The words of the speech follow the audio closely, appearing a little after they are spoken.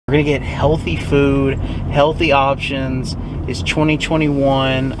We're gonna get healthy food, healthy options. It's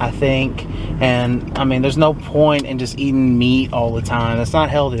 2021, I think, and I mean, there's no point in just eating meat all the time. That's not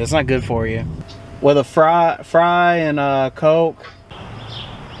healthy. That's not good for you. With a fry and Coke.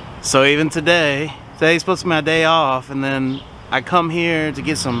 So even today's supposed to be my day off, and then I come here to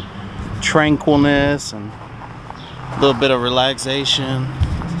get some tranquilness and a little bit of relaxation,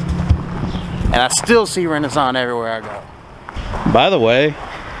 and I still see Renaissance everywhere I go. By the way,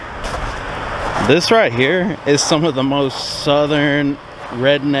 this right here is some of the most southern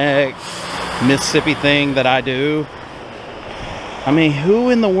redneck Mississippi thing that I do. I mean, who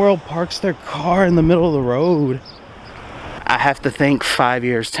in the world parks their car in the middle of the road? I have to think 5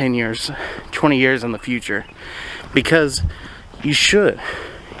 years, 10 years, 20 years in the future, because you should.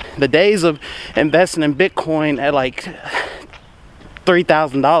 The days of investing in Bitcoin at like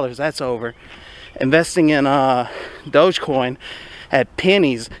 $3,000, that's over. Investing in Dogecoin at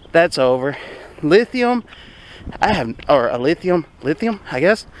pennies, that's over. Lithium, lithium, I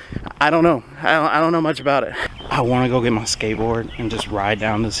guess. I don't know. I don't know much about it. I want to go get my skateboard and just ride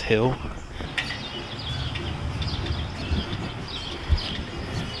down this hill.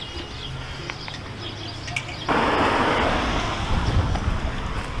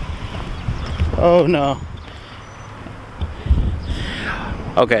 Oh no.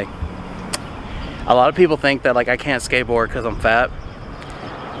 Okay. A lot of people think that like I can't skateboard because I'm fat.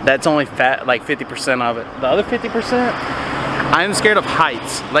 That's only fat, like 50% of it. The other 50%, I'm scared of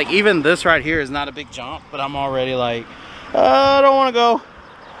heights. Like even this right here is not a big jump, but I'm already like, I don't want to go.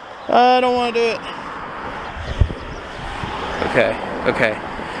 I don't want to do it. Okay.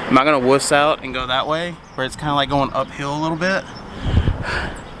 Am I gonna wuss out and go that way, where it's kind of like going uphill a little bit?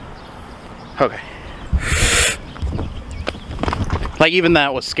 Okay. Like even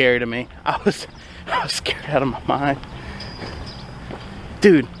that was scary to me. I was scared out of my mind.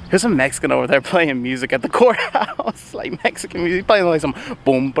 Dude, there's a Mexican over there playing music at the courthouse. Like Mexican music, playing like some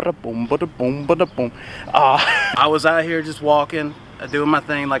boom bada boom bada boom bada boom. I was out here just walking, doing my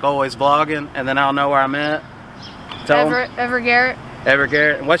thing, like always vlogging, and then I don't know where I'm at. Ever Garrett. Ever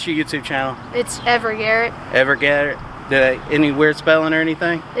Garrett. What's your YouTube channel? It's Ever Garrett. Ever Garrett. Any weird spelling or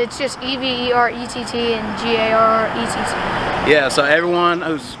anything? It's just EVERETT and GARETT. Yeah, so everyone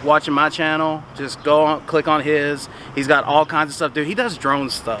who's watching my channel, just go on, click on his. He's got all kinds of stuff, dude. He does drone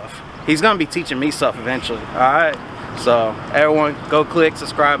stuff. He's gonna be teaching me stuff eventually. Alright? So everyone go click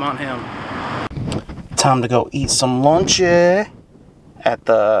subscribe on him. Time to go eat some lunch at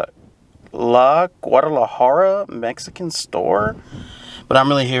the La Guadalajara Mexican store. But I'm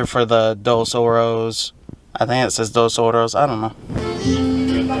really here for the Dos Oros. I think it says Dos Oros. I don't know.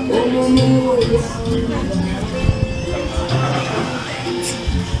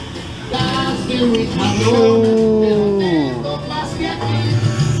 Ooh.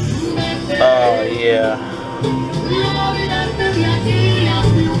 Oh yeah.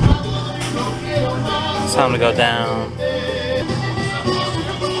 It's time to go down.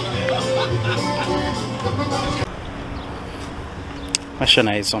 I shouldn't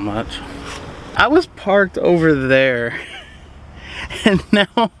have ate so much. I was parked over there, and now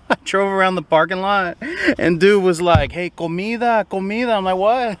I drove around the parking lot, and dude was like, hey, comida, comida. I'm like,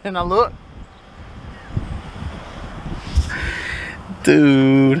 what? And I look.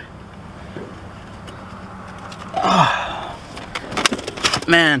 Dude. Oh.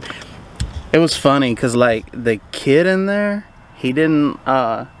 Man, it was funny because like the kid in there, he didn't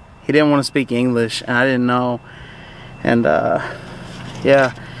want to speak English, and I didn't know. And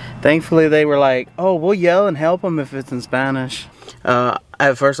yeah. Thankfully, they were like, oh, we'll yell and help him if it's in Spanish.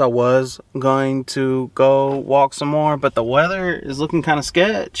 At first, I was going to go walk some more, but the weather is looking kind of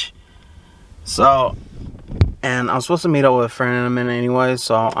sketch. So, and I'm supposed to meet up with a friend in a minute anyway,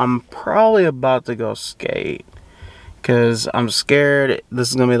 so I'm probably about to go skate. Because I'm scared this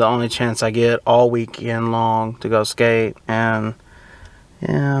is going to be the only chance I get all weekend long to go skate. And,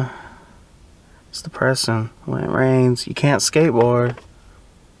 yeah, it's depressing. When it rains, you can't skateboard.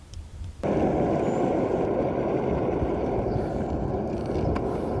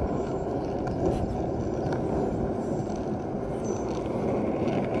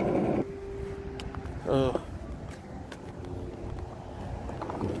 Ugh.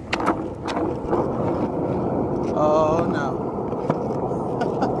 Oh no.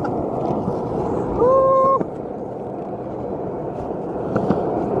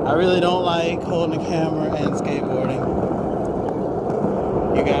 I really don't like holding a camera and skateboarding.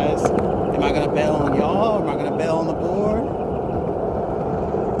 You guys, am I gonna bail on y'all or am I gonna bail on the board?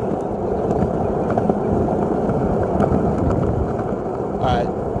 Alright,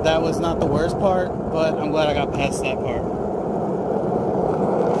 that was not the worst part, but I'm glad I got past that part.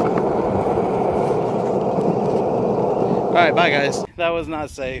 Alright, bye guys. That was not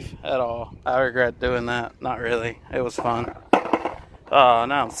safe at all. I regret doing that. Not really. It was fun. Oh,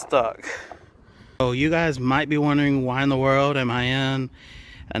 now I'm stuck. So you guys might be wondering, why in the world am I in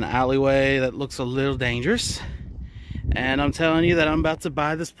an alleyway that looks a little dangerous? And I'm telling you that I'm about to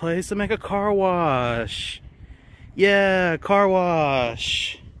buy this place to make a car wash. Yeah, car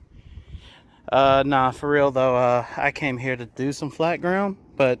wash. Nah, for real though, I came here to do some flat ground,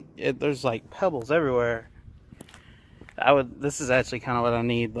 but there's like pebbles everywhere. This is actually kind of what I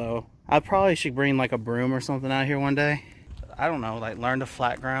need though. I probably should bring like a broom or something out here one day. I don't know, like learn to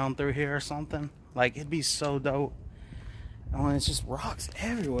flat ground through here or something. Like, it'd be so dope. Oh, and it's just rocks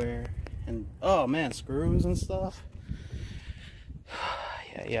everywhere. And, oh man, screws and stuff.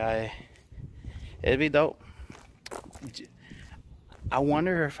 Yeah, it'd be dope. I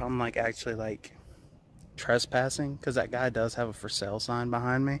wonder if I'm like actually like trespassing, because that guy does have a for sale sign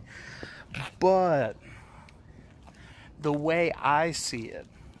behind me. But the way I see it,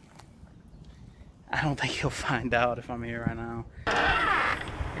 I don't think he'll find out if I'm here right now.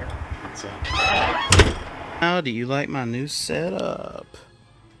 How do you like my new setup?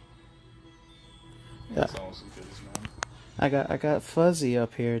 That's almost as good as mine. I got Fuzzy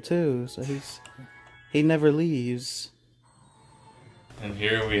up here too, so he never leaves. And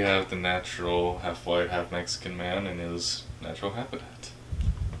here we have the natural half white, half Mexican man in his natural habitat.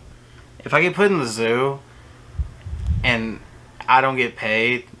 If I get put in the zoo and I don't get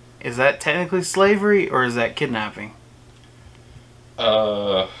paid, is that technically slavery or is that kidnapping?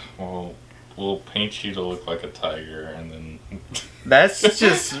 Well, we'll paint you to look like a tiger, and then That's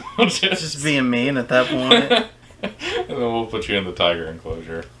just being mean at that point. And then we'll put you in the tiger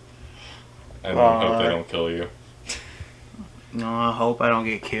enclosure, and then hope they don't kill you. No, I hope I don't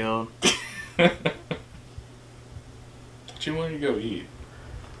get killed. What you want to go eat?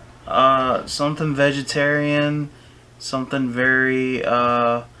 Something vegetarian, something very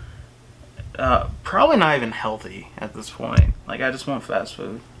probably not even healthy at this point. Like, I just want fast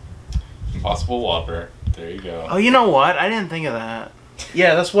food. Impossible Whopper. There you go. Oh, you know what? I didn't think of that.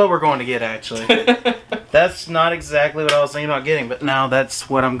 Yeah, that's what we're going to get, actually. That's not exactly what I was thinking about getting, but now that's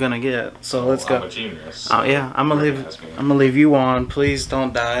what I'm gonna get. So let's go. I'm a genius. Oh yeah, I'm gonna leave you on. Please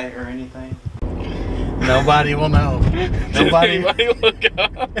don't die or anything. Nobody will know. Nobody will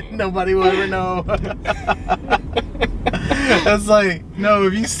go. Nobody will ever know. That's like, no,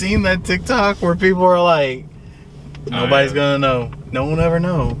 have you seen that TikTok where people are like, nobody's gonna know. No one ever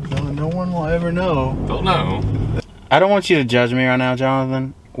know. No one will ever know. Don't know. I don't want you to judge me right now,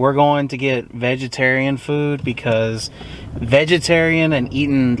 Jonathan. We're going to get vegetarian food because vegetarian and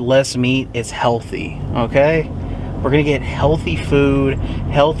eating less meat is healthy, okay? We're gonna get healthy food,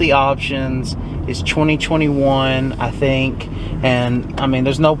 healthy options. It's 2021, I think, and I mean,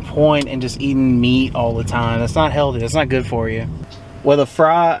 there's no point in just eating meat all the time. That's not healthy. That's not good for you. With a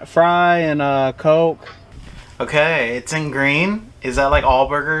fry and Coke. Okay, it's in green. Is that like all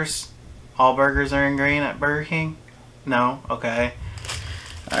burgers? All burgers are in green at Burger King? No? Okay.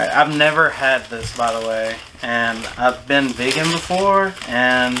 Alright, I've never had this, by the way, and I've been vegan before,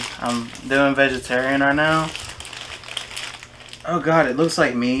 and I'm doing vegetarian right now. Oh god, it looks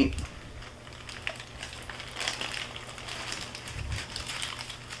like meat.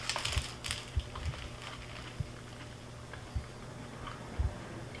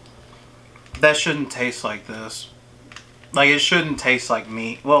 That shouldn't taste like this. Like, it shouldn't taste like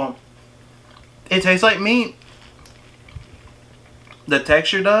meat. Well, it tastes like meat. The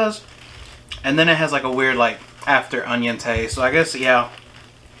texture does. And then it has like a weird, like, after onion taste. So I guess, yeah.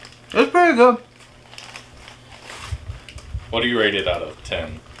 It's pretty good. What do you rate it out of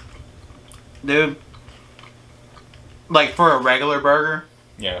 10? Dude. Like, for a regular burger?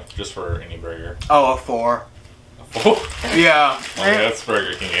 Yeah, just for any burger. Oh, a 4. A 4? Yeah. Well, that's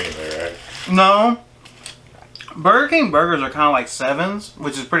Burger King anyway, right? No. Burger King burgers are kind of like 7s,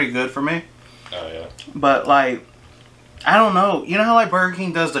 which is pretty good for me. Oh, yeah. But, like, I don't know. You know how, like, Burger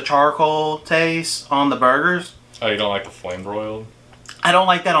King does the charcoal taste on the burgers? Oh, you don't like the flame broiled? I don't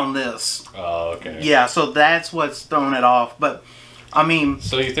like that on this. Oh, okay. Yeah, so that's what's throwing it off. But, I mean...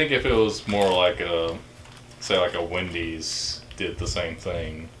 So you think if it was more like a, say like a Wendy's did the same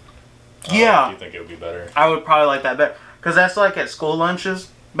thing, yeah, do you think it would be better? I would probably like that better. Because that's like at school lunches.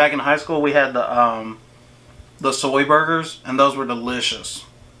 Back in high school, we had the soy burgers, and those were delicious.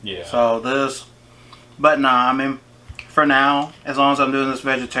 Yeah. So this... But nah, I mean, for now, as long as I'm doing this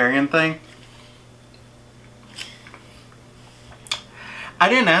vegetarian thing... I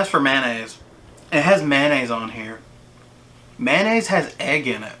didn't ask for mayonnaise. It has mayonnaise on here. Mayonnaise has egg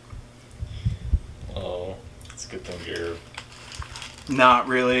in it. Oh, it's a good thing you're... Not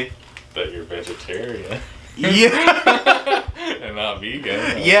really. That you're vegetarian. Yeah. and not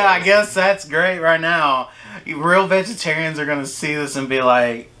vegan. Yeah, I guess that's great right now. Real vegetarians are gonna see this and be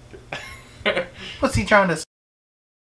like, what's he trying to say?